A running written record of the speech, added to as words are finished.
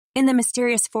In the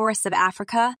mysterious forests of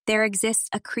Africa, there exists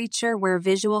a creature where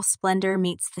visual splendor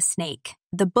meets the snake.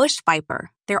 The bush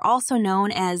viper. They're also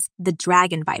known as the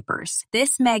dragon vipers.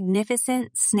 This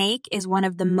magnificent snake is one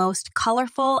of the most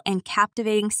colorful and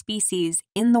captivating species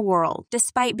in the world.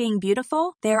 Despite being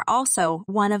beautiful, they are also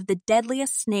one of the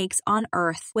deadliest snakes on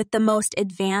Earth with the most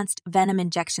advanced venom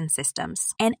injection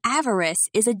systems. And Avarice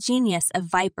is a genius of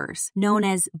vipers. Known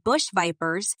as bush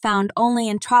vipers, found only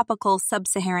in tropical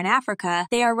sub-Saharan Africa,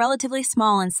 they are relatively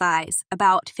small in size,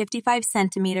 about 55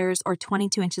 centimeters or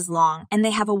 22 inches long, and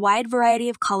they have a wide variety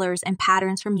of colors and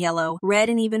patterns from yellow, red,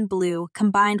 and even blue,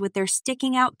 combined with their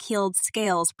sticking out keeled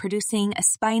scales producing a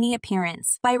spiny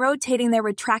appearance. By rotating their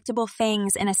retractable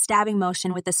fangs in a stabbing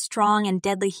motion with a strong and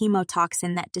deadly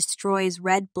hemotoxin that destroys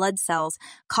red blood cells,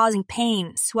 causing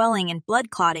pain, swelling, and blood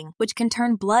clotting, which can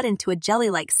turn blood into a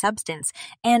jelly-like substance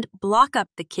and block up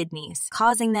the kidneys,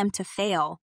 causing them to fail.